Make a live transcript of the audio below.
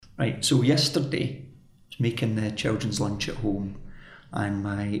Right, so yesterday, I was making the children's lunch at home, and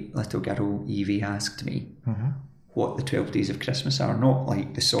my little girl Evie asked me what the 12 days of Christmas are. Not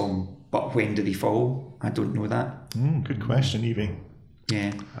like the song, but when do they fall? I don't know that. Good question, Evie.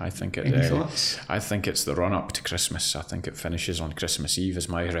 Yeah. Any thoughts? I think it's the run up to Christmas. I think it finishes on Christmas Eve, is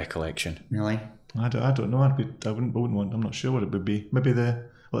my recollection. Really? I don't know. I wouldn't want. I'm not sure what it would be. Maybe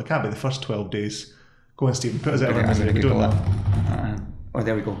it can't be the first 12 days. Go on, Stephen. Put us out on it. We don't know. Oh,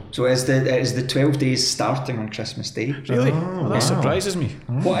 there we go. So is the 12 days starting on Christmas Day? Really? That surprises me.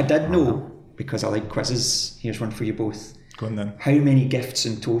 What I did know, because I like quizzes, here's one for you both. Go on then. How many gifts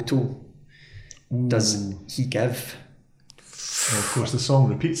in total does he give? Well, of course, the song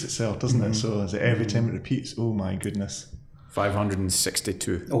repeats itself, doesn't it? So is it every time it repeats? Oh my goodness.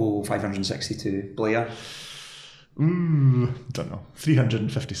 562. Oh, 562. Blair? Don't know.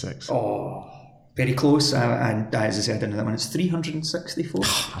 356. Oh, very close. And as I said in that one, it's 364.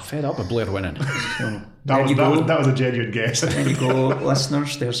 I'm fed up with Blair winning. That was a genuine guess. There you go,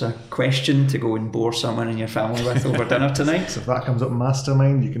 listeners. There's a question to go and bore someone in your family with over dinner tonight. So if that comes up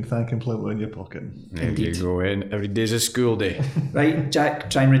mastermind, you can thank employment in your pocket. There you go. Every day's a school day. Right, Jack,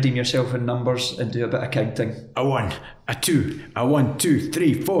 try and redeem yourself in numbers and do a bit of counting. A 1, a 2, a 1, 2,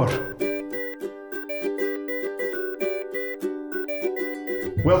 3, 4.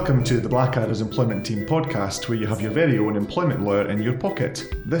 Welcome to the Blackadder's Employment Team podcast, where you have your very own employment lawyer in your pocket.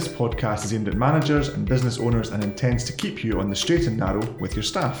 This podcast is aimed at managers and business owners and intends to keep you on the straight and narrow with your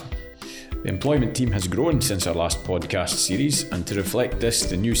staff. The employment team has grown since our last podcast series, and to reflect this,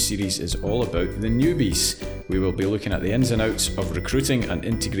 the new series is all about the newbies. We will be looking at the ins and outs of recruiting and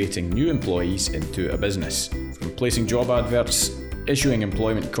integrating new employees into a business, from placing job adverts, issuing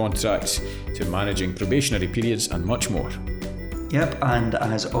employment contracts, to managing probationary periods and much more. Yep, and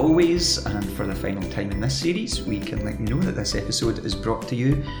as always, and for the final time in this series, we can let you know that this episode is brought to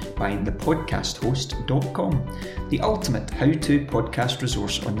you by thepodcasthost.com, the ultimate how-to podcast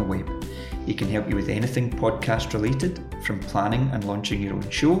resource on the web. It can help you with anything podcast related, from planning and launching your own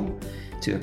show,